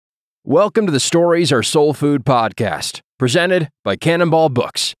Welcome to the Stories Are Soul Food podcast, presented by Cannonball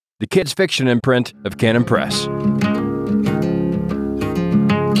Books, the kids' fiction imprint of Cannon Press.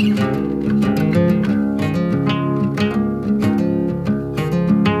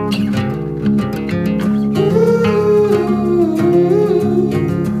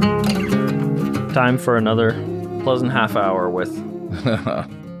 Time for another pleasant half hour with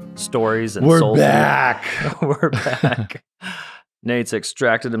stories and We're soul back. food. We're back. Nate's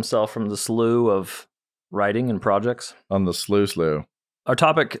extracted himself from the slough of writing and projects. On the slew. Our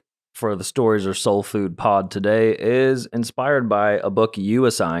topic for the Stories Are Soul Food pod today is inspired by a book you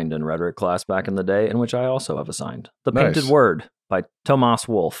assigned in rhetoric class back in the day, and which I also have assigned. The Nice. Painted Word by Thomas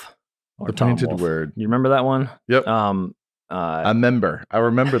Wolfe. Or The Tom Painted Wolfe. Word. You remember that one? Yep. I I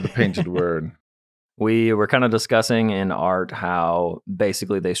remember the Painted Word. We were kind of discussing in art how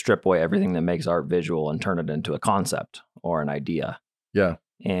basically they strip away everything that makes art visual and turn it into a concept or an idea. Yeah.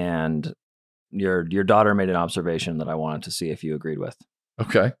 And your daughter made an observation that I wanted to see if you agreed with.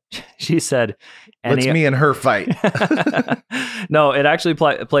 Okay. She said, Let's me and her fight. No, it actually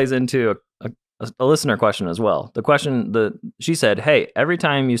plays into a listener question as well. The question, she said, hey, every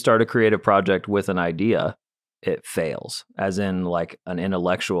time you start a creative project with an idea, it fails, as in like an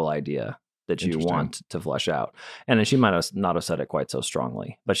intellectual idea that you want to flesh out. And then she might have not have said it quite so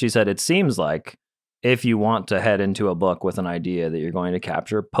strongly, but she said, it seems like if you want to head into a book with an idea that you're going to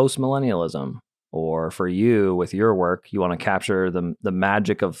capture post-millennialism, or for you with your work, you want to capture the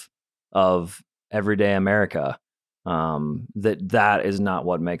magic of everyday America, that is not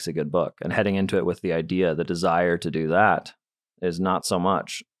what makes a good book. And heading into it with the idea, the desire to do that is not so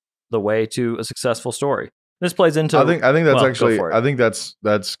much the way to a successful story. This plays into. I think that's well, actually. go for it. I think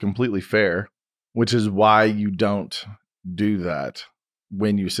that's completely fair, which is why you don't do that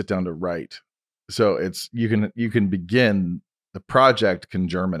when you sit down to write. So you can begin. The project can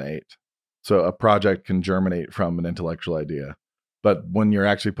germinate. So a project can germinate from an intellectual idea, but when you're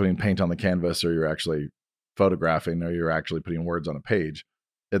actually putting paint on the canvas, or you're actually photographing, or you're actually putting words on a page,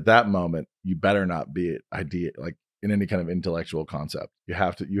 at that moment you better not be idea like in any kind of intellectual concept. You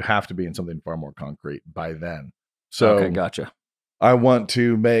have to be in something far more concrete by then. So okay, gotcha. I want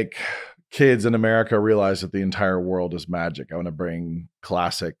to make kids in America realize that the entire world is magic. I want to bring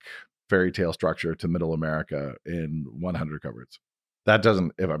classic fairy tale structure to middle America in 100 covers. That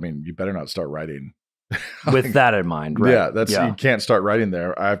doesn't, you better not start writing with that in mind, right? Yeah, you can't start writing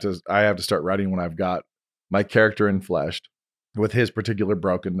there. I have to start writing when I've got my character infleshed with his particular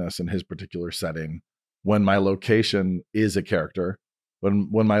brokenness and his particular setting. When my location is a character, when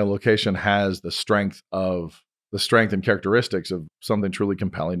my location has the strength and characteristics of something truly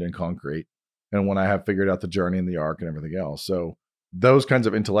compelling and concrete, and when I have figured out the journey and the arc and everything else. So those kinds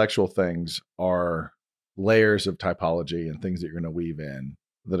of intellectual things are layers of typology and things that you're going to weave in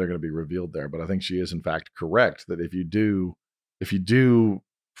that are going to be revealed there. But I think she is in fact correct that if you do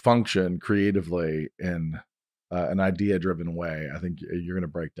function creatively in an idea-driven way, I think you're going to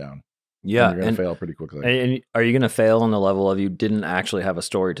break down. Yeah, and you're going to fail pretty quickly. And are you going to fail on the level of you didn't actually have a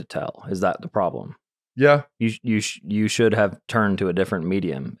story to tell? Is that the problem? Yeah, you should have turned to a different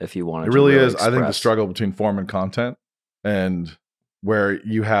medium if you wanted. It really to is. I think the struggle between form and content, and where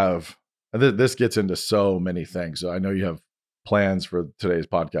you have this gets into so many things. So I know you have plans for today's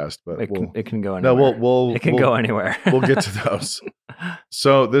podcast, but it can go anywhere. No, it can go anywhere. We'll get to those.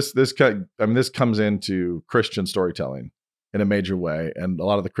 So this comes into Christian storytelling in a major way, and a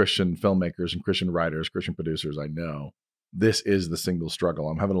lot of the Christian filmmakers and Christian writers, Christian producers I know, this is the single struggle.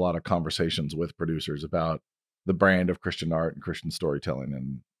 I'm having a lot of conversations with producers about the brand of Christian art and Christian storytelling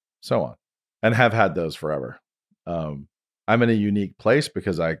and so on, and have had those forever. I'm in a unique place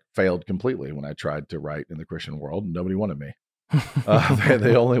because I failed completely when I tried to write in the Christian world. Nobody wanted me.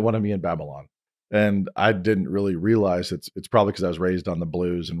 They only wanted me in Babylon. And I didn't really realize it's probably because I was raised on the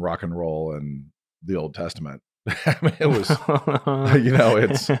blues and rock and roll and the Old Testament. I mean, it was,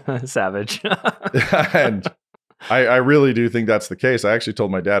 it's savage. And I really do think that's the case. I actually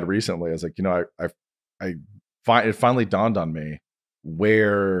told my dad recently, I was like, it finally dawned on me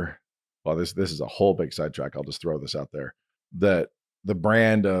this is a whole big sidetrack. I'll just throw this out there, that the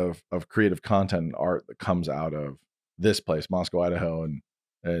brand of creative content and art that comes out of this place, Moscow, Idaho,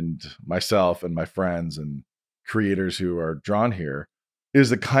 and myself and my friends and creators who are drawn here, is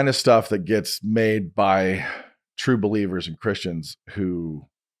the kind of stuff that gets made by true believers and Christians who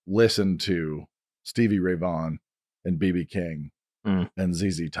listen to Stevie Ray Vaughan and B.B. King and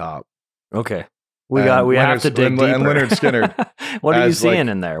ZZ Top. Okay. We have to dig deeper. And Leonard Skinner. What are you seeing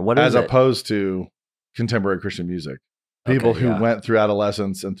in there? What is it? As opposed to contemporary Christian music. People who went through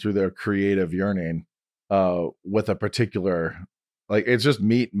adolescence and through their creative yearning with a particular Like it's just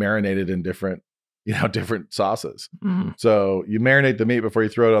meat marinated in different, different sauces. Mhm. So you marinate the meat before you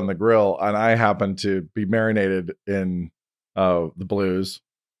throw it on the grill. And I happen to be marinated in the blues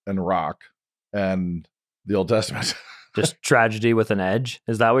and rock and the Old Testament. Just tragedy with an edge.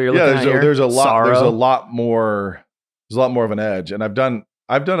 Is that what you're Yeah, looking at here? there's a Sorrow? lot more of an edge. And I've done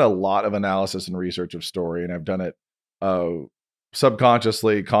a lot of analysis and research of story, and I've done it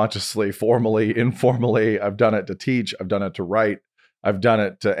subconsciously, consciously, formally, informally. I've done it to teach, I've done it to write, I've done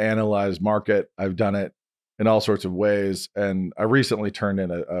it to analyze market, I've done it in all sorts of ways. And I recently turned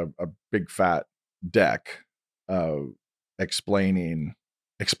in a big fat deck explaining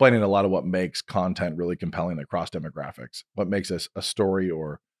a lot of what makes content really compelling across demographics, what makes a story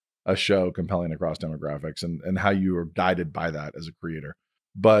or a show compelling across demographics, and how you are guided by that as a creator.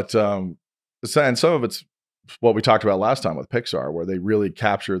 But and some of it's what we talked about last time with Pixar, where they really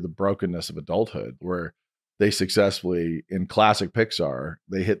capture the brokenness of adulthood, where they successfully, in classic Pixar,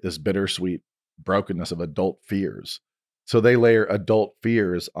 they hit this bittersweet brokenness of adult fears. So they layer adult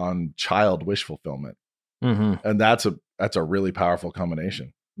fears on child wish fulfillment. Mm-hmm. And that's a really powerful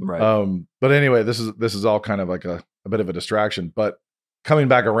combination. Right. But anyway, this is all kind of like a bit of a distraction. But coming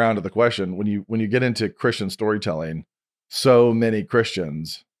back around to the question, when you get into Christian storytelling, so many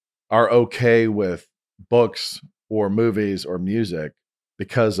Christians are okay with books or movies or music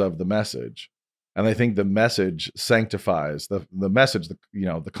because of the message. And I think the message sanctifies the message,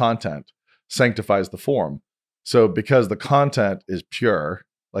 the content sanctifies the form. So because the content is pure,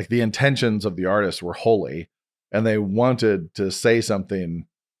 like the intentions of the artist were holy, and they wanted to say something,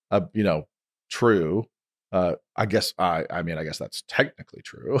 true. I guess that's technically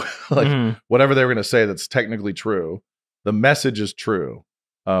true. Like whatever they were going to say, that's technically true. The message is true.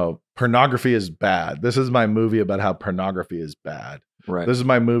 Pornography is bad. This is my movie about how pornography is bad. Right. This is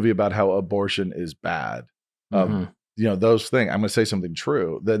my movie about how abortion is bad. Those things. I'm going to say something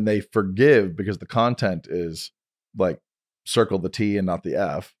true. Then they forgive because the content is like circle the T and not the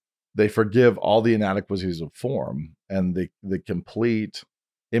F. They forgive all the inadequacies of form and the complete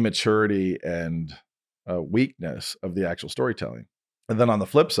immaturity and weakness of the actual storytelling. And then on the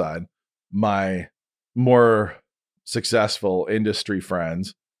flip side, my more successful industry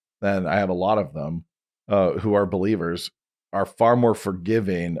friends, and I have a lot of them who are believers, are far more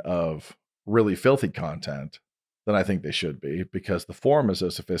forgiving of really filthy content than I think they should be, because the form is so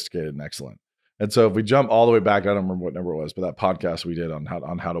sophisticated and excellent. And so if we jump all the way back, I don't remember what number it was, but that podcast we did on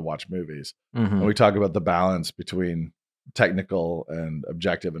how to watch movies, and we talk about the balance between technical and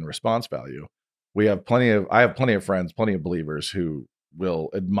objective and response value. I have plenty of friends, plenty of believers who will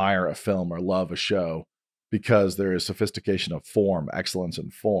admire a film or love a show because there is sophistication of form, excellence in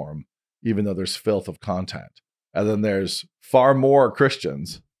form, even though there's filth of content. And then there's far more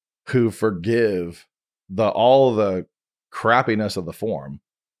Christians who forgive all the crappiness of the form,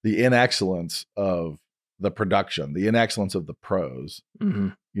 the inexcellence of the production, the inexcellence of the prose,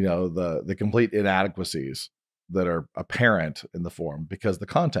 the complete inadequacies that are apparent in the form, because the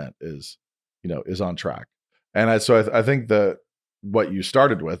content is on track. And I think that what you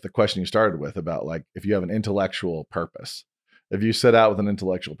started with, the question you started with about, like, if you have an intellectual purpose, if you set out with an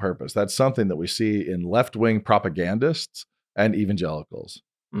intellectual purpose, that's something that we see in left-wing propagandists and evangelicals.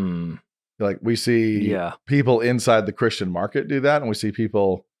 Like we see people inside the Christian market do that, and we see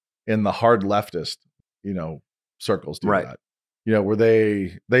people in the hard leftist, circles do that. Where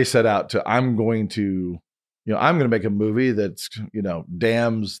they set out to, I'm going to make a movie that's,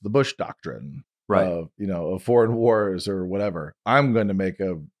 damns the Bush doctrine of foreign wars or whatever. I'm going to make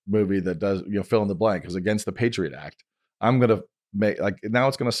a movie that does, fill in the blank, because against the Patriot Act. I'm going to make, like, now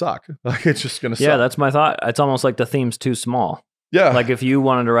it's going to suck. Like, it's just going to suck. Yeah, that's my thought. It's almost like the theme's too small. Yeah. Like if you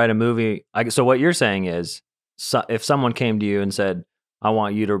wanted to write a movie, so what you're saying is, if someone came to you and said, I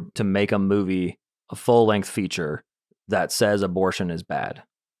want you to make a movie, a full-length feature that says abortion is bad,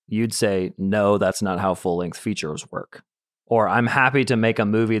 you'd say, no, that's not how full-length features work. Or I'm happy to make a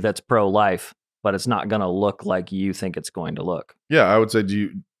movie that's pro-life, but it's not going to look like you think it's going to look. Yeah, I would say,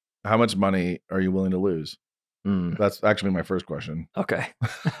 how much money are you willing to lose? That's actually my first question. Okay.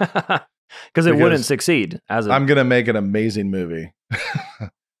 Because it wouldn't succeed. I'm going to make an amazing movie.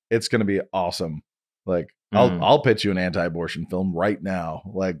 It's going to be awesome. Like, I'll pitch you an anti-abortion film right now.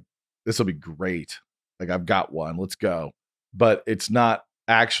 Like, this will be great. Like, I've got one. Let's go. But it's not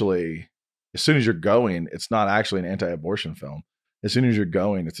actually, as soon as you're going, it's not actually an anti-abortion film. As soon as you're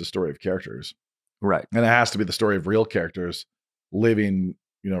going, it's a story of characters. Right. And it has to be the story of real characters living,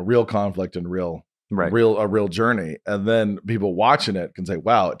 real conflict and real journey. And then people watching it can say,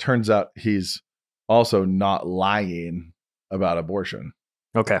 wow, it turns out he's also not lying about abortion.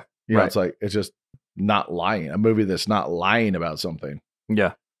 Okay. It's like, it's just, not lying, a movie that's not lying about something.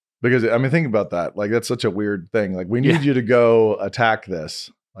 Yeah. Because I mean, think about that. Like, that's such a weird thing. Like, we need you to go attack this.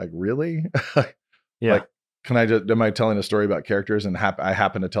 Like, really? Yeah. Like, am I telling a story about characters and I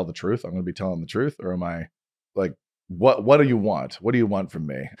happen to tell the truth? I'm going to be telling the truth, or am I like, what do you want? What do you want from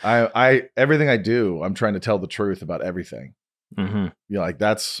me? Everything I do, I'm trying to tell the truth about everything. Mm-hmm. Like,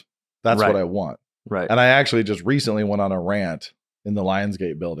 that's Right. what I want. Right. And I actually just recently went on a rant in the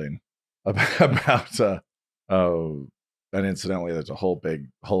Lionsgate building about and incidentally, there's a whole big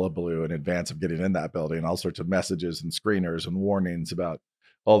hullabaloo in advance of getting in that building, all sorts of messages and screeners and warnings about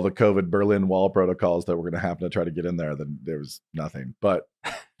all the COVID Berlin Wall protocols that were going to happen to try to get in there. Then there was nothing, but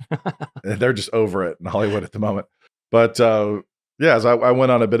they're just over it in Hollywood at the moment. But yeah, as I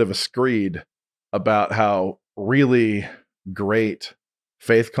went on a bit of a screed about how really great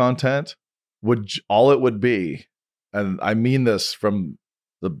faith content all it would be, and I mean this from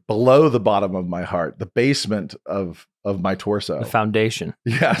below the bottom of my heart, the basement of my torso, The foundation.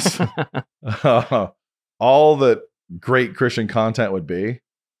 Yes. All that great Christian content would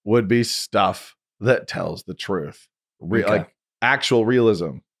be stuff that tells the truth. Okay. Like actual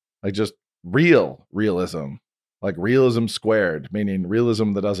realism, like just real realism, like realism squared, meaning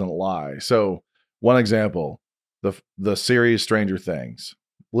realism that doesn't lie. So one example, the series Stranger Things,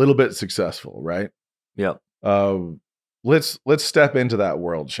 a little bit successful, right? Yep. Let's step into that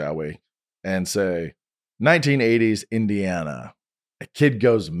world, shall we? And say 1980s Indiana, a kid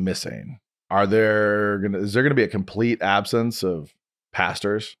goes missing. Is there gonna be a complete absence of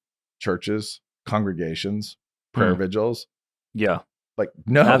pastors, churches, congregations, prayer vigils? Yeah. Like,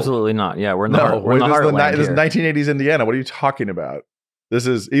 no, Absolutely not. Yeah, we're in the heartland this is here. 1980s Indiana. What are you talking about? This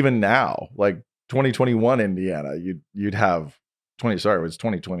is even now, like 2021 Indiana. You'd have it was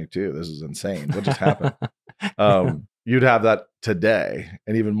 2022. This is insane. What just happened? You'd have that today,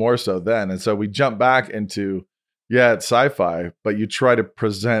 and even more so then. And so we jump back into, it's sci-fi, but you try to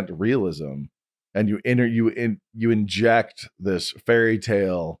present realism, and you inject this fairy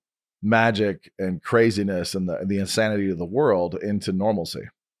tale magic and craziness and the insanity of the world into normalcy.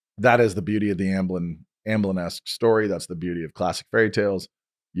 That is the beauty of the Amblin-esque story. That's the beauty of classic fairy tales.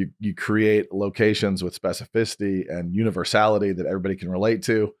 You create locations with specificity and universality that everybody can relate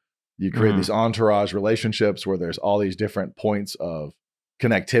to. You create these entourage relationships where there's all these different points of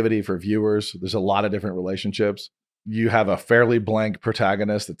connectivity for viewers. There's a lot of different relationships. You have a fairly blank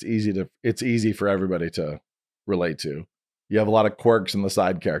protagonist that's easy for everybody to relate to. You have a lot of quirks in the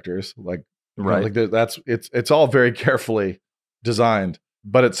side characters, like, Right. It's all very carefully designed,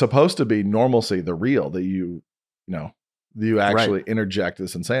 but it's supposed to be normalcy, the real that you actually interject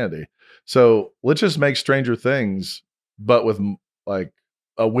this insanity. So let's just make Stranger Things, but with like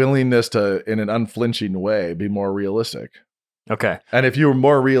a willingness to, in an unflinching way, be more realistic. Okay. And if you were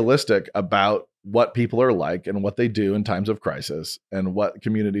more realistic about what people are like and what they do in times of crisis and what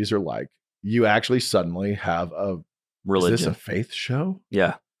communities are like, you actually suddenly have religion. Is this a faith show?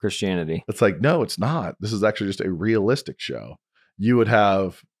 Yeah. Christianity. It's like, no, it's not. This is actually just a realistic show. You would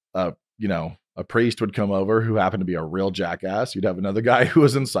have a priest would come over who happened to be a real jackass. You'd have another guy who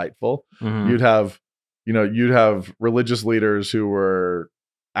was insightful. Mhm. You'd have religious leaders who were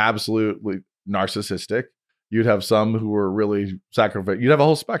absolutely narcissistic. You'd have some who were really sacrificial. You'd have a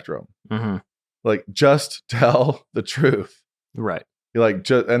whole spectrum. Mm-hmm. Like, just tell the truth. Right.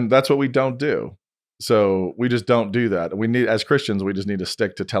 And that's what we don't do. So we just don't do that. As Christians, we just need to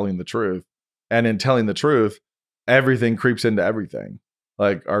stick to telling the truth. And in telling the truth, everything creeps into everything.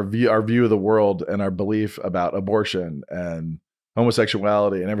 Like our view of the world and our belief about abortion and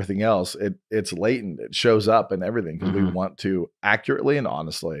homosexuality and everything else, it's latent. It shows up in everything because we want to accurately and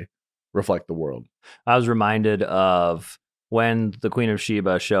honestly reflect the world. I was reminded of when the Queen of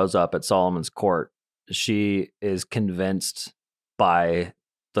Sheba shows up at Solomon's court. She is convinced by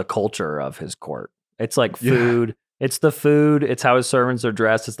the culture of his court. It's like food. Yeah. It's the food. It's how his servants are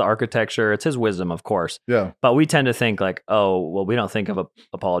dressed. It's the architecture. It's his wisdom, of course. Yeah. But we tend to think like, oh, well, we don't think of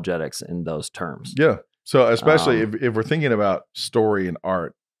apologetics in those terms. Yeah. So especially if we're thinking about story and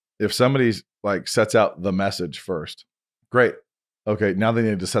art, if somebody's like sets out the message first, great. Okay. Now they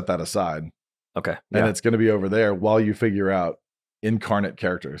need to set that aside. Okay. And it's going to be over there while you figure out incarnate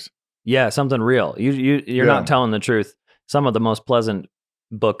characters. Yeah. Something real. You're not telling the truth. Some of the most pleasant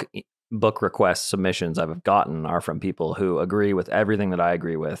book request submissions I've gotten are from people who agree with everything that I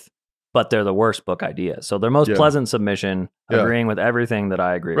agree with, but they're the worst book ideas. So their most pleasant submission, agreeing with everything that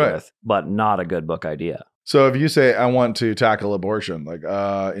I agree with, but not a good book idea. So if you say, I want to tackle abortion, like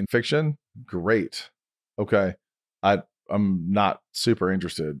in fiction, great. Okay. I'm not super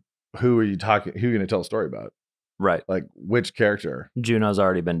interested. Who are you going to tell a story about? Right. Like which character? Juno's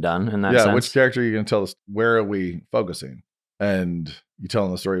already been done in that Yeah, sense. which character are you going to tell us? Where are we focusing? And you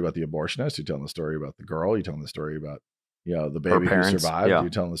telling the story about the abortionist? You telling the story about the girl? You telling the story about, the baby who survived? Yeah. You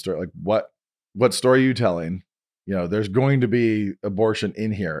telling the story like what story are you telling? There's going to be abortion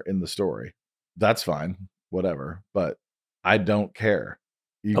in here in the story. That's fine, whatever. But I don't care.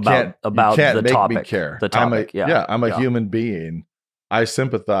 You can't the make topic. me care. The topic. I'm a human being. I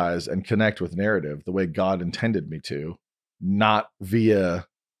sympathize and connect with narrative the way God intended me to, not via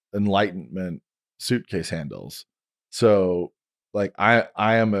enlightenment suitcase handles. So like I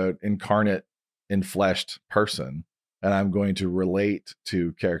am an incarnate, enfleshed person, and I'm going to relate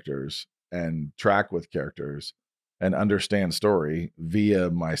to characters and track with characters and understand story via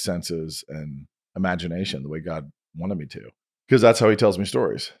my senses and imagination the way God wanted me to. Because that's how he tells me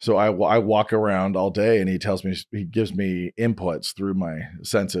stories. So I walk around all day and he gives me inputs through my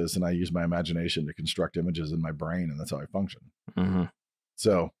senses, and I use my imagination to construct images in my brain, and that's how I function. Mm-hmm.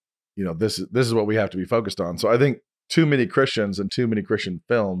 So, this is what we have to be focused on. So I think too many Christians and too many Christian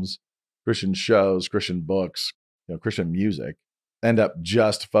films, Christian shows, Christian books, Christian music end up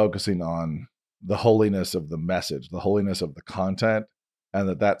just focusing on the holiness of the message, the holiness of the content,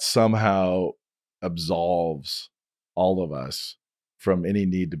 and that somehow absolves all of us from any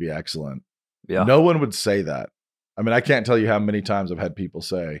need to be excellent. Yeah. No one would say that. I mean, I can't tell you how many times I've had people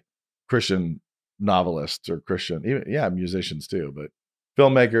say, Christian novelists or Christian, even, musicians too, but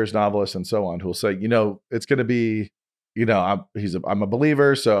filmmakers, novelists, and so on, who will say, it's going to be, I'm a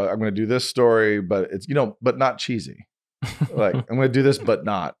believer, so I'm going to do this story, but it's, but not cheesy. Like, I'm going to do this, but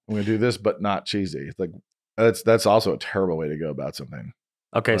not. I'm going to do this, but not cheesy. It's like, that's also a terrible way to go about something.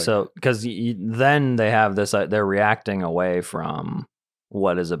 Okay, so because then they have this, they're reacting away from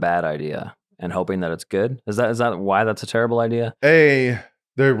what is a bad idea and hoping that it's good. Is that why that's a terrible idea? A,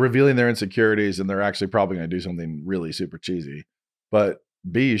 they're revealing their insecurities, and they're actually probably going to do something really super cheesy. But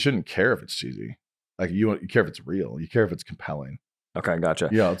B, you shouldn't care if it's cheesy. Like you care if it's real. You care if it's compelling. Okay, gotcha.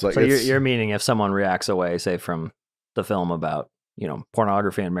 Yeah, it's like so you're meaning if someone reacts away, say from the film about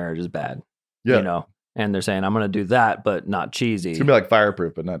pornography and marriage is bad. Yeah. And they're saying, I'm going to do that, but not cheesy. It's going to be like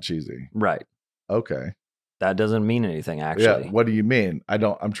Fireproof, but not cheesy. Right. Okay. That doesn't mean anything, actually. Yeah. What do you mean?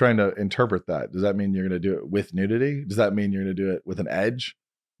 I'm trying to interpret that. Does that mean you're going to do it with nudity? Does that mean you're going to do it with an edge?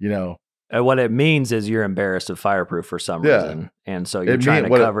 What it means is you're embarrassed of Fireproof for some reason. And so you're trying to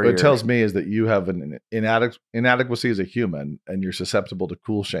cover what it tells me is that you have an inadequacy as a human, and you're susceptible to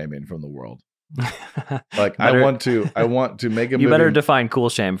cool shaming from the world. Like I want to make a movie. You better define cool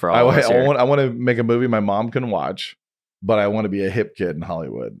shame for all of us here. I want to make a movie my mom can watch, but I want to be a hip kid in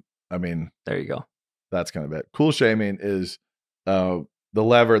Hollywood. I mean, there you go. That's kind of it. Cool shaming is the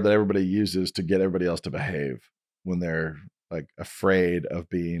lever that everybody uses to get everybody else to behave when they're like afraid of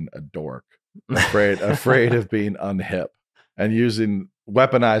being a dork, afraid of being unhip, and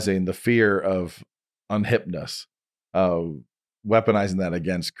weaponizing the fear of unhipness, weaponizing that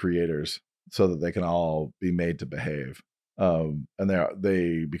against creators, so that they can all be made to behave. And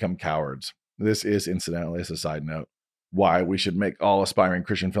they become cowards. This is, incidentally, as a side note, why we should make all aspiring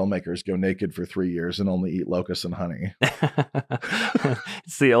Christian filmmakers go naked for 3 years and only eat locusts and honey.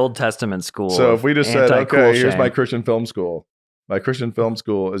 It's the Old Testament school. So if we just said, okay, here's shame. my Christian film school. My Christian film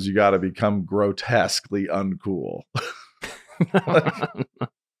school is you got to become grotesquely uncool.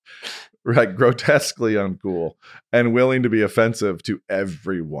 Right, grotesquely uncool and willing to be offensive to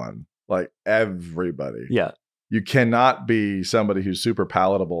everyone. Like everybody. Yeah. You cannot be somebody who's super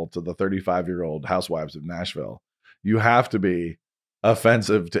palatable to the 35-year-old housewives of Nashville. You have to be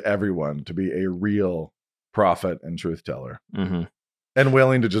offensive to everyone to be a real prophet and truth teller. Mm-hmm. And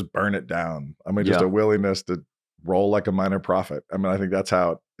willing to just burn it down. I mean, just a willingness to roll like a minor prophet. I mean, I think that's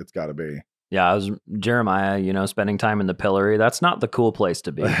how it's got to be. Yeah, I was Jeremiah, spending time in the pillory. That's not the cool place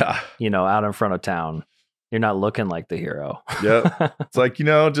to be, out in front of town. You're not looking like the hero. Yeah. It's like,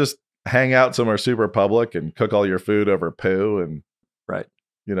 just hang out somewhere super public and cook all your food over poo and right.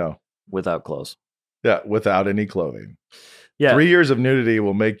 Without clothes. Yeah, without any clothing. Yeah. 3 years of nudity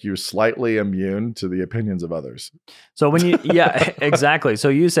will make you slightly immune to the opinions of others. So when exactly. So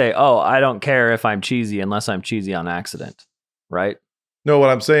you say, oh, I don't care if I'm cheesy unless I'm cheesy on accident. Right? No,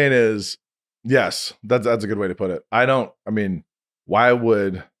 what I'm saying is, yes, that's a good way to put it. Why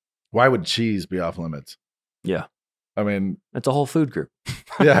would cheese be off limits? Yeah. I mean, it's a whole food group.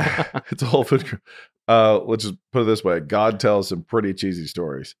 Yeah, it's a whole food group. Let's just put it this way. God tells some pretty cheesy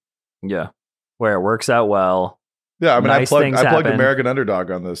stories. Yeah. Where it works out well. Yeah, I mean, nice I plugged happen. American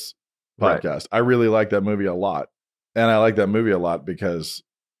Underdog on this podcast. Right. I really like that movie a lot. And I like that movie a lot because,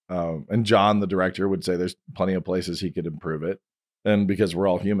 and John, the director, would say there's plenty of places he could improve it. And because we're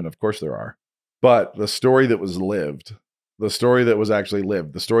all human, of course there are. But the story that was lived, the story that was actually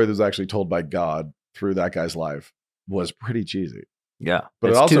lived, the story that was actually told by God through that guy's life was pretty cheesy. Yeah. But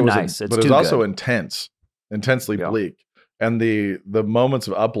it's it also too was, nice. but it was also intense, intensely bleak. And the moments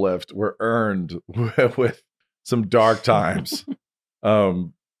of uplift were earned with some dark times.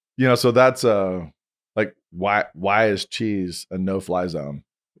 So that's like why is cheese a no-fly zone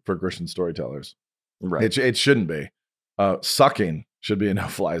for Christian storytellers? Right. It shouldn't be. Sucking should be a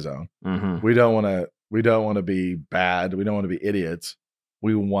no-fly zone. Mm-hmm. We don't want to be bad. We don't want to be idiots.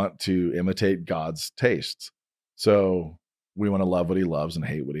 We want to imitate God's tastes. So we want to love what he loves and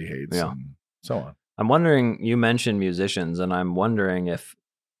hate what he hates, and so on. I'm wondering, you mentioned musicians, and I'm wondering if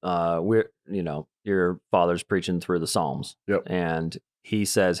your father's preaching through the Psalms. Yep. And he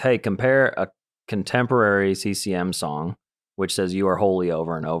says, hey, compare a contemporary CCM song, which says you are holy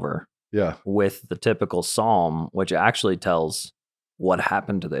over and over, with the typical Psalm, which actually tells what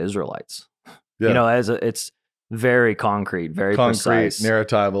happened to the Israelites. Yeah. It's very concrete, very precise,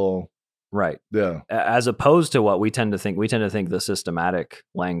 narratival. Right. Yeah. As opposed to what we tend to think. We tend to think the systematic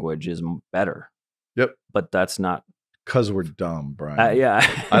language is better. Yep. But that's not. Because we're dumb, Brian. Yeah.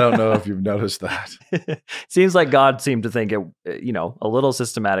 I don't know if you've noticed that. Seems like God seemed to think a little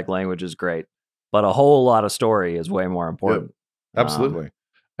systematic language is great, but a whole lot of story is way more important. Yep. Absolutely.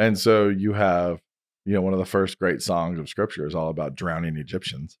 And so you have, one of the first great songs of Scripture is all about drowning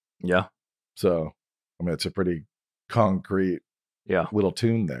Egyptians. Yeah. So, I mean, it's a pretty concrete little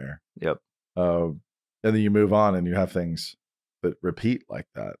tune there. Yep. And then you move on and you have things that repeat like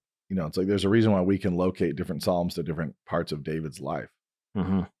that. It's like there's a reason why we can locate different Psalms to different parts of David's life.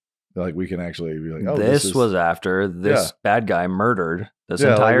 Mm-hmm. Like we can actually be like, oh, this was after this bad guy murdered this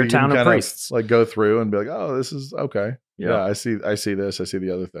entire town of priests. Like go through and be like, oh, this is okay. Yeah, I see this. I see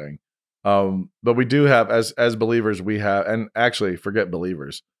the other thing. But we do have, as believers, we have, and actually forget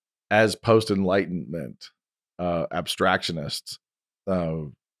believers, as post-Enlightenment abstractionists,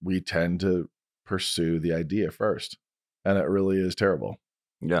 we tend to pursue the idea first, and it really is terrible.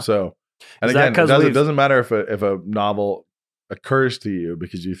 Yeah. So, and again, it doesn't matter if a novel occurs to you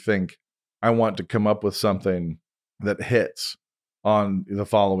because you think, I want to come up with something that hits on the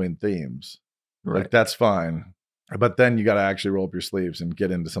following themes. Right. Like that's fine. But then you got to actually roll up your sleeves and get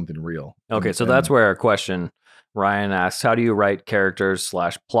into something real. Okay, so that's where our question, Ryan asks, how do you write characters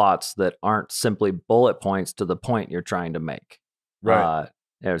 / plots that aren't simply bullet points to the point you're trying to make? Right.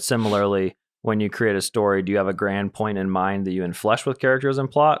 Similarly, when you create a story, do you have a grand point in mind that you inflesh with characters and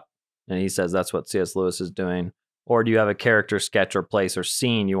plot? And he says that's what C.S. Lewis is doing. Or do you have a character, sketch, or place or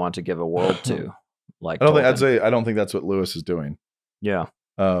scene you want to give a world to? I don't think that's what Lewis is doing. Yeah.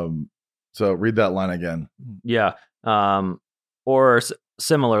 So read that line again. Yeah.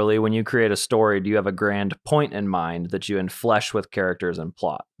 Similarly, when you create a story, do you have a grand point in mind that you inflesh with characters and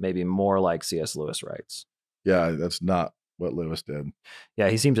plot? Maybe more like C.S. Lewis writes. Yeah, that's not what Lewis did. Yeah,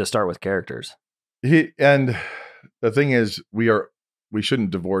 he seems to start with characters. And the thing is, we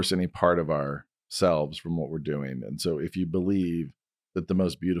shouldn't divorce any part of ourselves from what we're doing. And so if you believe that the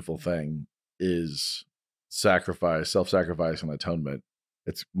most beautiful thing is sacrifice, self-sacrifice, and atonement,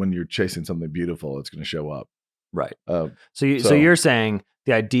 it's when you're chasing something beautiful, it's going to show up. Right. So you're saying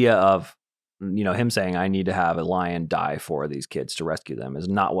the idea of, him saying, I need to have a lion die for these kids to rescue them is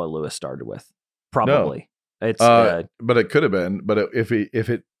not what Lewis started with. Probably. No. It's but it could have been. But if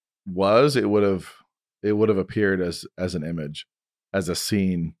it was, it would have appeared as an image, as a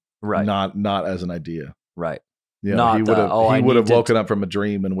scene, right? Not as an idea, right? He would have woken up from a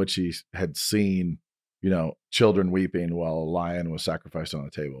dream in which he had seen, children weeping while a lion was sacrificed on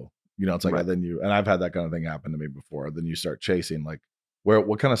a table. It's like then and I've had that kind of thing happen to me before. Then you start chasing like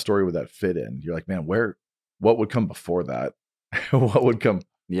what kind of story would that fit in? You're like, man, what would come before that? What would come?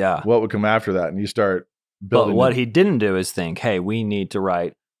 Yeah. What would come after that? And you start building. But what he didn't do is think, hey, we need to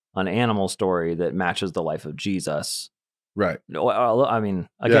write an animal story that matches the life of Jesus. Right. I mean,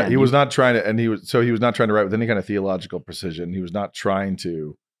 again, he was not trying to, and he was not trying to write with any kind of theological precision. He was not trying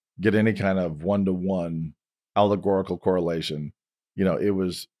to get any kind of one-to-one allegorical correlation. It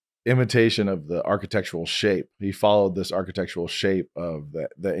was imitation of the architectural shape. He followed this architectural shape of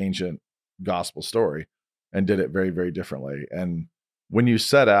the ancient gospel story and did it very, very differently. And when you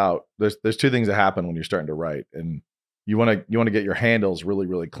set out, there's two things that happen when you're starting to write, and you want to get your handles really,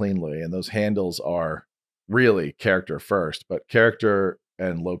 really cleanly. And those handles are really character first, but character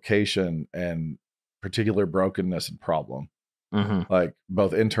and location and particular brokenness and problem, like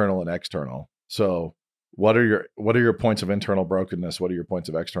both internal and external. So what are your points of internal brokenness? What are your points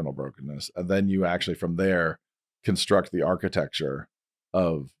of external brokenness? And then you actually from there construct the architecture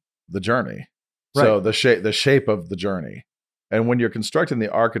of the journey. Right. So the shape of the journey. And when you're constructing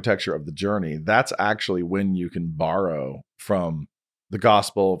the architecture of the journey, that's actually when you can borrow from the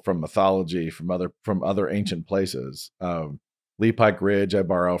gospel, from mythology, from other ancient places. Lee Pike Ridge, I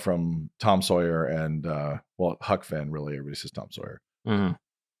borrow from Tom Sawyer and Huck Finn. Really, everybody says Tom Sawyer. A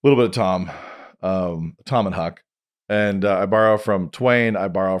little bit of Tom and Huck. And I borrow from Twain. I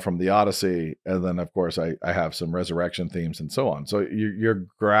borrow from the Odyssey, and then of course I have some resurrection themes and so on. So you're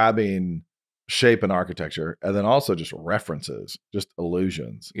grabbing shape and architecture, and then also just references, just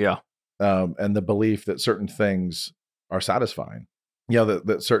allusions. Yeah. And the belief that certain things are satisfying.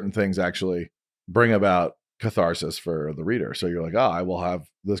 That certain things actually bring about catharsis for the reader. So you're like, I will have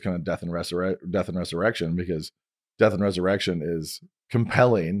this kind of death and resurrection because death and resurrection is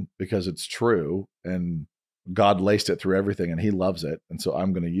compelling because it's true and God laced it through everything and he loves it. And so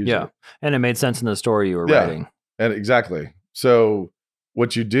I'm going to use it. And it made sense in the story you were writing. And exactly. So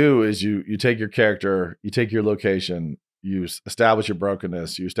what you do is you take your character, you take your location, you establish your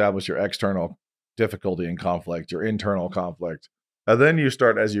brokenness, you establish your external difficulty and conflict, your internal conflict. And then you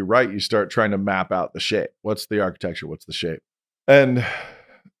start, as you write, you start trying to map out the shape. What's the architecture? What's the shape? And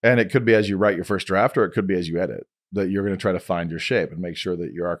it could be as you write your first draft, or it could be as you edit, that you're going to try to find your shape and make sure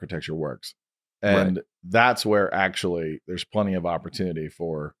that your architecture works. And that's where actually there's plenty of opportunity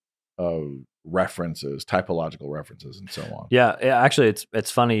for references, typological references, and so on. Yeah, actually,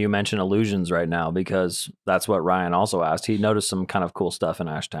 it's funny you mention allusions right now because that's what Ryan also asked. He noticed some kind of cool stuff in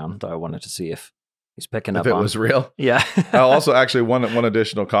Ashtown that I wanted to see if he's picking up on. If it was real? Yeah. I'll also actually, one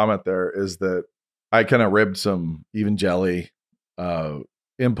additional comment there is that I kind of ribbed some evangeli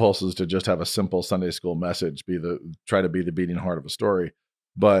impulses to just have a simple Sunday school message try to be the beating heart of a story.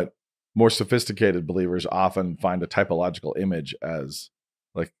 But more sophisticated believers often find a typological image as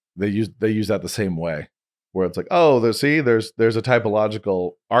like they use that the same way, where it's like, there's a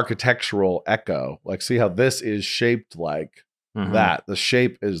typological architectural echo. Like, see how this is shaped like that. The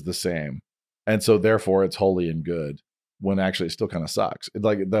shape is the same. And so therefore it's holy and good, when actually it still kind of sucks. It's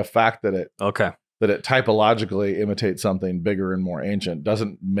like the fact that it typologically imitates something bigger and more ancient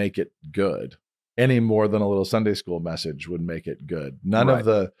doesn't make it good any more than a little Sunday school message would make it good. None of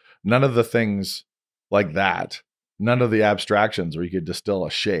the things like that, none of the abstractions where you could distill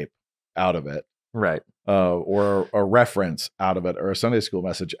a shape out of it, right? Or a reference out of it, or a Sunday school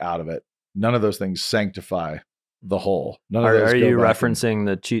message out of it. None of those things sanctify the whole. None of those. Are you referencing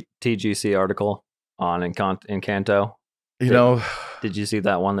the TGC article on Encanto? Did you see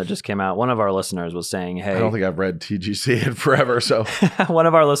that one that just came out? One of our listeners was saying, hey, I don't think I've read TGC in forever. So one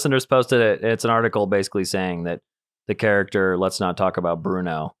of our listeners posted it. It's an article basically saying that the character, let's not talk about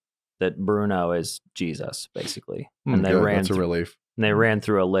Bruno, that Bruno is Jesus, basically. And they ran that's a relief. And they ran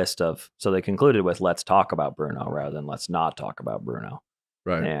through a list of, so they concluded with, let's talk about Bruno rather than let's not talk about Bruno.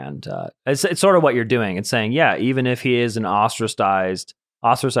 Right. And it's sort of what you're doing. It's saying, even if he is an ostracized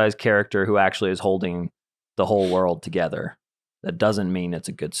character who actually is holding the whole world together, that doesn't mean it's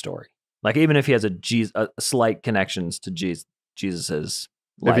a good story. Like, even if he has a slight connections to Jesus's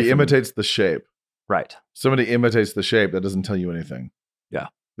life. If he imitates the shape. Right. Somebody imitates the shape, that doesn't tell you anything. Yeah.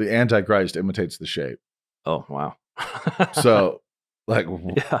 The Antichrist imitates the shape. Oh, wow. So, like,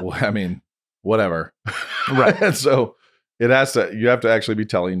 I mean, whatever. Right. And so you have to actually be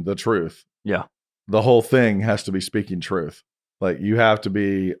telling the truth. Yeah. The whole thing has to be speaking truth. Like, you have to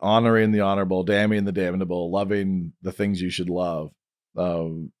be honoring the honorable, damning the damnable, loving the things you should love.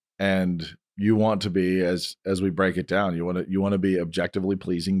 And you want to be, as we break it down, you want to be objectively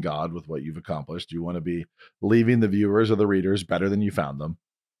pleasing God with what you've accomplished. You want to be leaving the viewers or the readers better than you found them.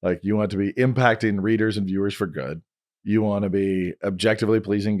 Like, you want to be impacting readers and viewers for good. You want to be objectively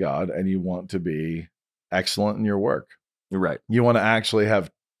pleasing God, and you want to be excellent in your work. Right. You want to actually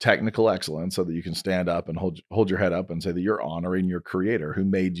have technical excellence so that you can stand up and hold your head up and say that you're honoring your creator who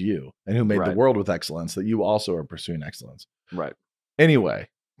made you and who made the world with excellence, that you also are pursuing excellence. Right. Anyway.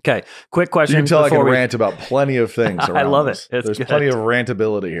 Okay. Quick question. You can tell I can rant about plenty of things. I love it. There's plenty of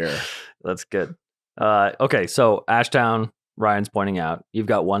rantability here. That's good. Okay. So Ashtown, Ryan's pointing out, you've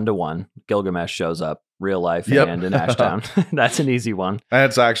got 1-to-1. Gilgamesh shows up, real life and in Ashtown. That's an easy one. And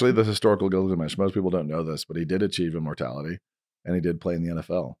it's actually the historical Gilgamesh. Most people don't know this, but he did achieve immortality. And he did play in the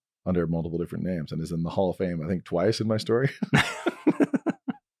NFL under multiple different names and is in the Hall of Fame, I think, twice in my story.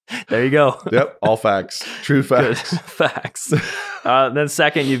 There you go. Yep. All facts. True facts. Good. Facts. Then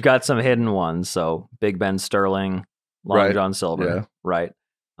second, you've got some hidden ones. So Big Ben Sterling, Long John Silver. Yeah. Right.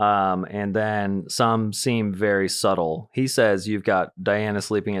 And then some seem very subtle. He says you've got Diana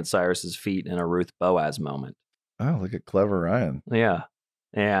sleeping at Cyrus's feet in a Ruth-Boaz moment. Oh, look at clever Ryan. Yeah.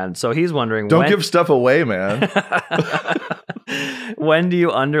 And so he's wondering, don't give stuff away, man. When do you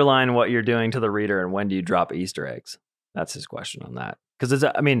underline what you're doing to the reader, and when do you drop Easter eggs? That's his question on that. Because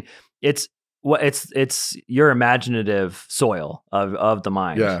it's your imaginative soil of the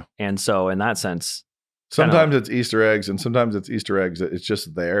mind. Yeah. And so in that sense, sometimes it's Easter eggs, and sometimes it's Easter eggs that it's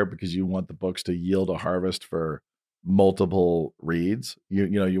just there because you want the books to yield a harvest for multiple reads.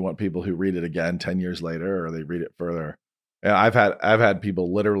 You want people who read it again 10 years later, or they read it further. And I've had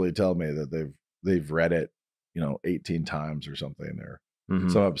people literally tell me that they've read it, 18 times or something, or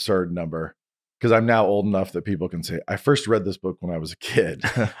some absurd number. Because I'm now old enough that people can say, I first read this book when I was a kid.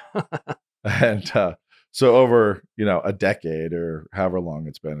 And so over, a decade or however long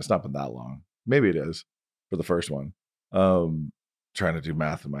it's been not been that long. Maybe it is for the first one. Trying to do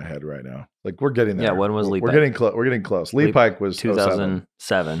math in my head right now. Like, we're getting there. Yeah, when was Lee Pike? We're getting close. Lee Pike was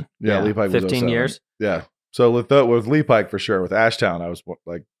 2007. Yeah, Lee Pike was 15 years. Yeah. So with Lee Pike for sure. With Ashtown, I was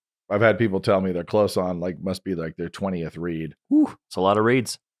like, I've had people tell me they're close on, like, must be like their 20th read. Whew, it's a lot of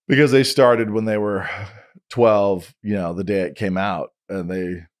reads. Because they started when they were 12, the day it came out, and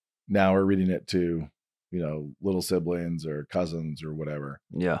they now are reading it to, little siblings or cousins or whatever.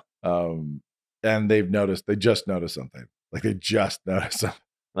 Yeah. And they just noticed something. Like, they just noticed something.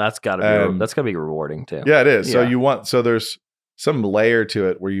 That's gotta be rewarding too. Yeah, it is. Yeah. So there's some layer to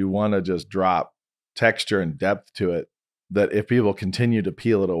it where you want to just drop texture and depth to it, that if people continue to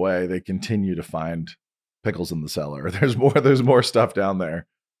peel it away, they continue to find pickles in the cellar. There's more stuff down there.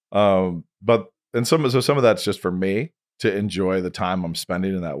 Some of that's just for me to enjoy the time I'm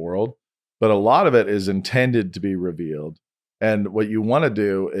spending in that world, but a lot of it is intended to be revealed. And what you want to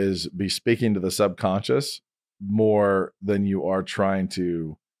do is be speaking to the subconscious more than you are trying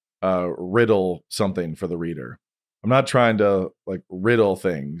to riddle something for the reader. I'm not trying to like riddle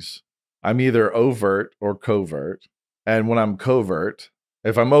things. I'm either overt or covert. And when I'm covert,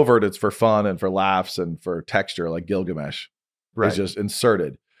 if I'm overt, it's for fun and for laughs and for texture, like Gilgamesh. Right. It's just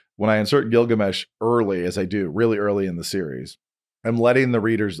inserted. When I insert Gilgamesh early, as I do really early in the series, I'm letting the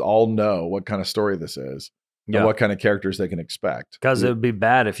readers all know what kind of story this is and what kind of characters they can expect. Because it would be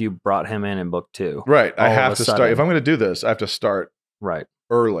bad if you brought him in book 2. Right. I have to start. If I'm going to do this, I have to start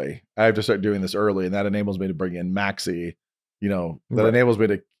early. I have to start doing this early. And that enables me to bring in Maxie, that enables me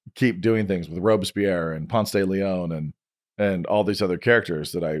to keep doing things with Robespierre and Ponce de Leon and all these other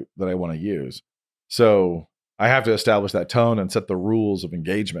characters that I want to use. So I have to establish that tone and set the rules of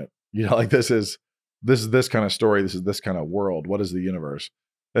engagement. Like, this is this kind of story. This is this kind of world. What is the universe?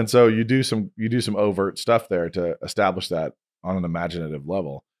 And so you do some overt stuff there to establish that on an imaginative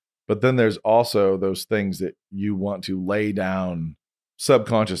level. But then there's also those things that you want to lay down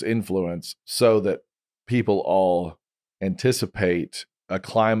subconscious influence so that people all anticipate a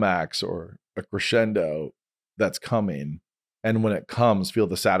climax or a crescendo that's coming. And when it comes, feel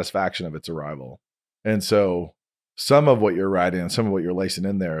the satisfaction of its arrival. And so some of what you're writing and some of what you're lacing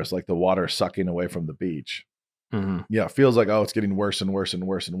in there is like the water sucking away from the beach. Mm-hmm. Yeah, it feels like, oh, it's getting worse and worse and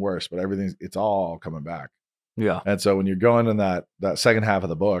worse and worse, but it's all coming back. Yeah. And so when you're going in that second half of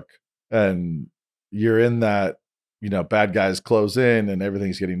the book and you're in that, bad guys close in and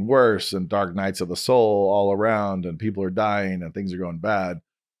everything's getting worse and dark nights of the soul all around and people are dying and things are going bad,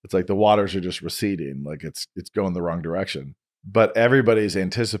 it's like the waters are just receding, like it's going the wrong direction. But everybody's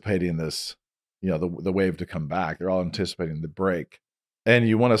anticipating this, the wave to come back. They're all anticipating the break. And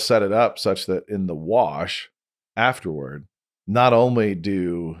you want to set it up such that in the wash afterward, not only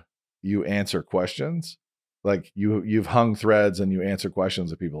do you answer questions, like you've hung threads and you answer questions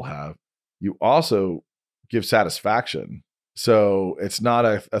that people have, you also give satisfaction. So it's not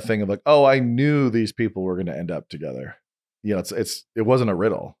a thing of like, oh, I knew these people were going to end up together. It wasn't a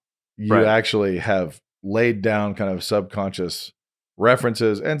riddle. You actually have laid down kind of subconscious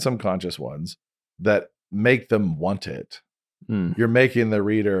references and some conscious ones that make them want it. You're making the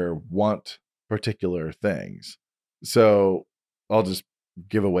reader want particular things. So I'll just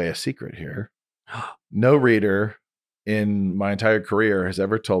give away a secret here. No reader in my entire career has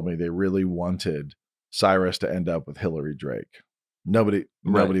ever told me they really wanted Cyrus to end up with Hillary Drake. Nobody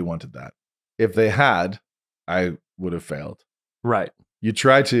wanted that. If they had, I would have failed. Right. You're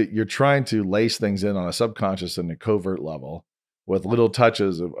trying to lace things in on a subconscious and a covert level with little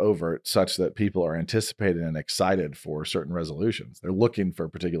touches of overt such that people are anticipating and excited for certain resolutions. They're looking for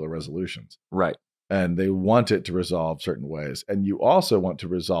particular resolutions. Right. And they want it to resolve certain ways. And you also want to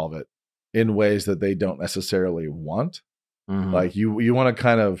resolve it in ways that they don't necessarily want. Mm-hmm. Like you want to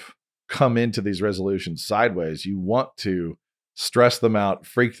kind of come into these resolutions sideways. You want to stress them out,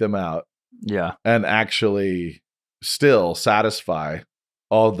 freak them out. Yeah. And actually still satisfy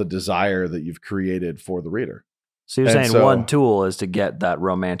all the desire that you've created for the reader. So you're saying one tool is to get that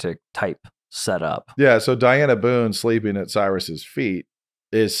romantic type set up. Yeah. So Diana Boone sleeping at Cyrus's feet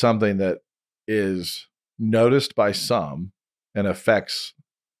is something that is noticed by some and affects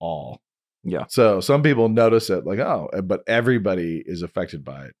all. Yeah. So some people notice it like, oh, but everybody is affected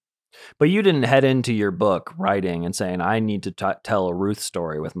by it. But you didn't head into your book writing and saying, I need to tell a Ruth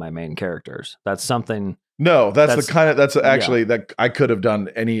story with my main characters. That's something. No, that's actually yeah. that I could have done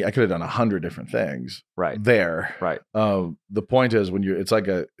 100 different things Right. there. Right. The point is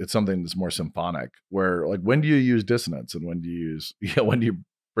it's something that's more symphonic, where like, when do you use dissonance and when do you use, when do you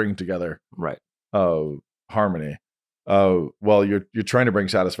bring together right. Harmony? Well, you're trying to bring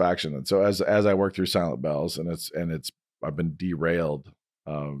satisfaction. And so as I work through Silent Bells and I've been derailed.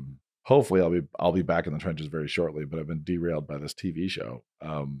 Hopefully I'll be back in the trenches very shortly, but I've been derailed by this TV show.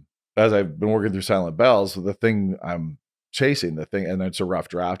 As I've been working through Silent Bells, the thing I'm chasing, and it's a rough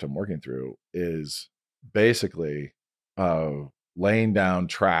draft I'm working through, is basically laying down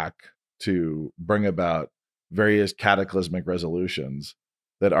track to bring about various cataclysmic resolutions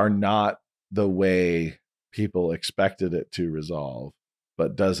that are not the way people expected it to resolve,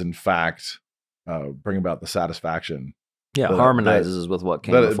 but does in fact bring about the satisfaction. Yeah, harmonizes with what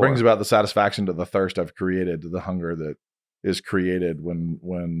came before. It brings about the satisfaction to the thirst I've created, to the hunger that is created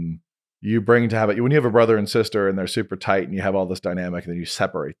when you when you have a brother and sister and they're super tight and you have all this dynamic and then you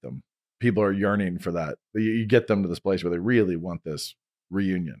separate them. People are yearning for that. You get them to this place where they really want this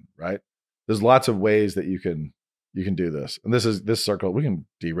reunion, right? There's lots of ways that you can do this. And this circle, we can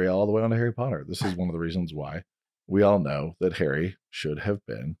derail all the way on to Harry Potter. This is one of the reasons why we all know that Harry should have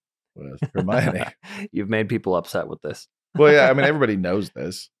been with Hermione. You've made people upset with this. Well, yeah, I mean, everybody knows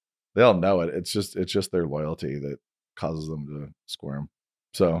this. They all know it. It's just their loyalty that causes them to squirm.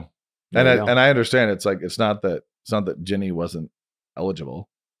 So, and I understand it's not that Ginny wasn't eligible.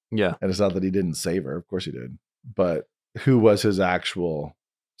 Yeah. And it's not that he didn't save her. Of course he did. But who was his actual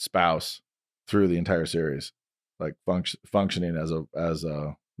spouse through the entire series? Like functioning as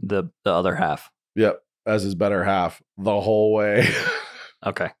the other half. Yep, as his better half the whole way.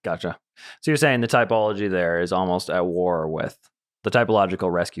 Okay, gotcha. So you're saying the typology there is almost at war with the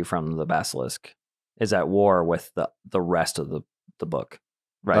typological rescue from the basilisk is at war with the rest of the book,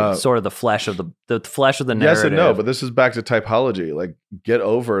 right? Sort of the flesh of the narrative. Yes and no, but this is back to typology. Like, get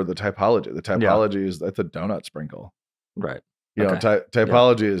over the typology. The typology that's a donut sprinkle, right? You know,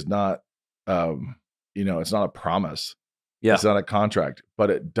 typology is not, it's not a promise. Yeah, it's not a contract, but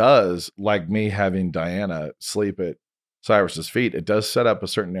it does, like me having Diana sleep at Cyrus's feet, it does set up a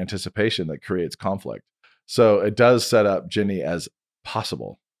certain anticipation that creates conflict. So it does set up Ginny as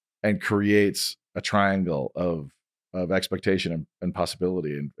possible and creates a triangle of expectation and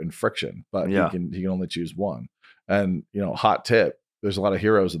possibility and friction, but he can only choose one. And, hot tip, there's a lot of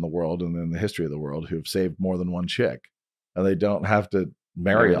heroes in the world and in the history of the world who have saved more than one chick, and they don't have to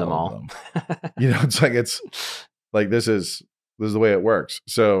marry them all of them. It's like this is the way it works.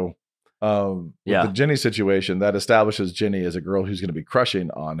 So with the Ginny situation, that establishes Ginny as a girl who's going to be crushing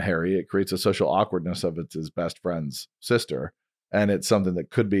on Harry. It creates a social awkwardness of it's his best friend's sister, and it's something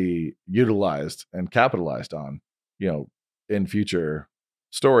that could be utilized and capitalized on, in future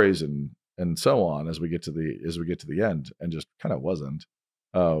stories and so on as we get to the end, and just kind of wasn't.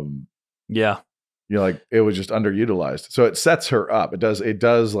 It was just underutilized. So it sets her up. It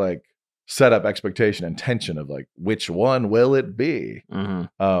does like set up expectation and tension of like, which one will it be?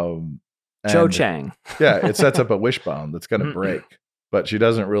 Mm-hmm. Cho Chang. Yeah, it sets up a wishbone that's going to break, but she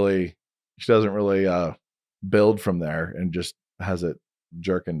doesn't really build from there, and just has it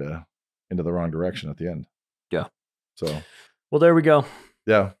jerk into the wrong direction at the end. Yeah. So, well, there we go.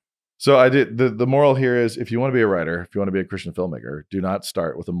 Yeah. So I did the moral here is, if you want to be a writer, if you want to be a Christian filmmaker, do not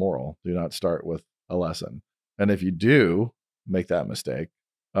start with a moral. Do not start with a lesson. And if you do make that mistake,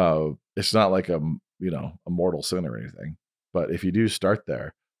 it's not like a mortal sin or anything. But if you do start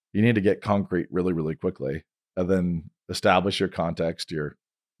there, you need to get concrete really, really quickly, and then establish your context, your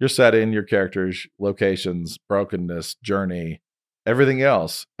setting, your characters, locations, brokenness, journey, everything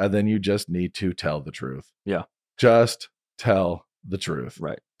else. And then you just need to tell the truth. Yeah. Just tell the truth.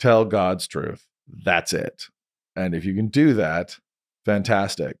 Right. Tell God's truth. That's it. And if you can do that,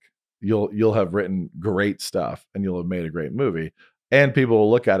 fantastic. You'll have written great stuff, and you'll have made a great movie. And people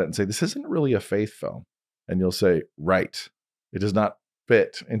will look at it and say, this isn't really a faith film. And you'll say, right. It does not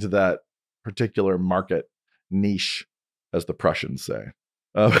fit into that particular market niche, as the Prussians say.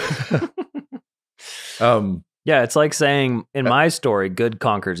 It's like saying, in my story, good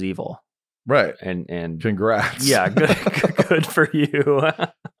conquers evil. Right. And congrats. Yeah, good for you.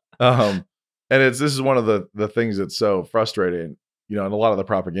 And this is one of the things that's so frustrating, and a lot of the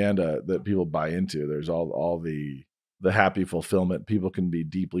propaganda that people buy into. There's all the happy fulfillment. People can be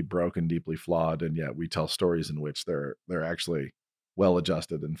deeply broken, deeply flawed, and yet we tell stories in which they're actually well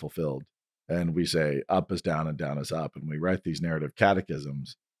adjusted and fulfilled. and we say up is down and down is up. And we write these narrative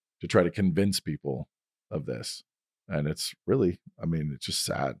catechisms to try to convince people of this. And it's really, I mean, it's just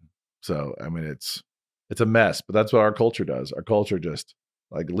sad. So, I mean, it's a mess, but that's what our culture does. Our culture just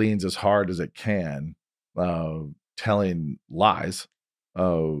like leans as hard as it can, telling lies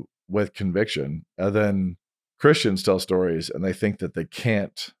with conviction. And then Christians tell stories and they think that they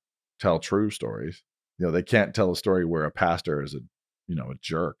can't tell true stories. You know, they can't tell a story where a pastor is a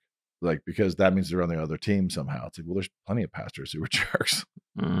jerk, like, because that means they're on the other team somehow. It's like, well, there's plenty of pastors who are jerks.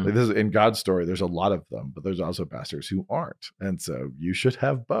 Like, this is, in God's story, there's a lot of them, but there's also pastors who aren't. And so you should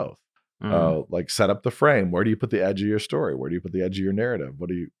have both. Like, set up the frame. Where do you put the edge of your story? Where do you put the edge of your narrative?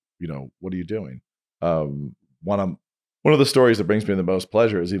 What are you doing? One of the stories that brings me the most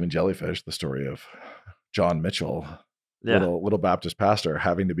pleasure is even Jellyfish, the story of John Mitchell, little Baptist pastor,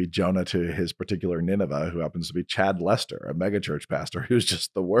 having to be Jonah to his particular Nineveh, who happens to be Chad Lester, a megachurch pastor who's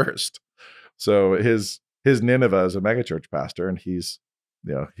just the worst. So his Nineveh is a megachurch pastor, and he's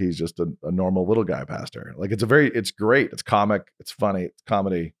just a normal little guy pastor. Like, it's great. It's comic. It's funny. It's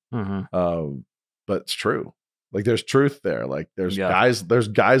comedy. But it's true. Like, there's truth there. Like, there's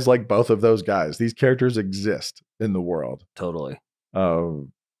guys like both of those guys. These characters exist in the world. Totally.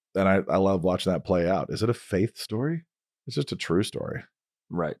 And I love watching that play out. Is it a faith story? It's just a true story.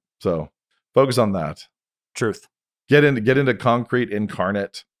 Right. So focus on that. Truth. Get into concrete,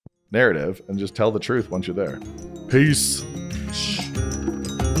 incarnate narrative and just tell the truth once you're there. Peace.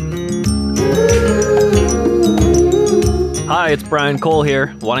 Hi, it's Brian Cole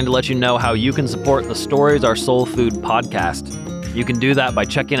here, wanting to let you know how you can support the Stories Are Soul Food podcast. You can do that by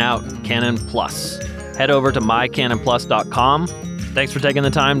checking out Canon Plus. Head over to mycanonplus.com. Thanks for taking the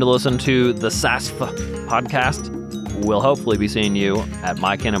time to listen to the SASF podcast. We'll hopefully be seeing you at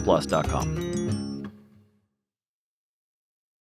mycanonplus.com.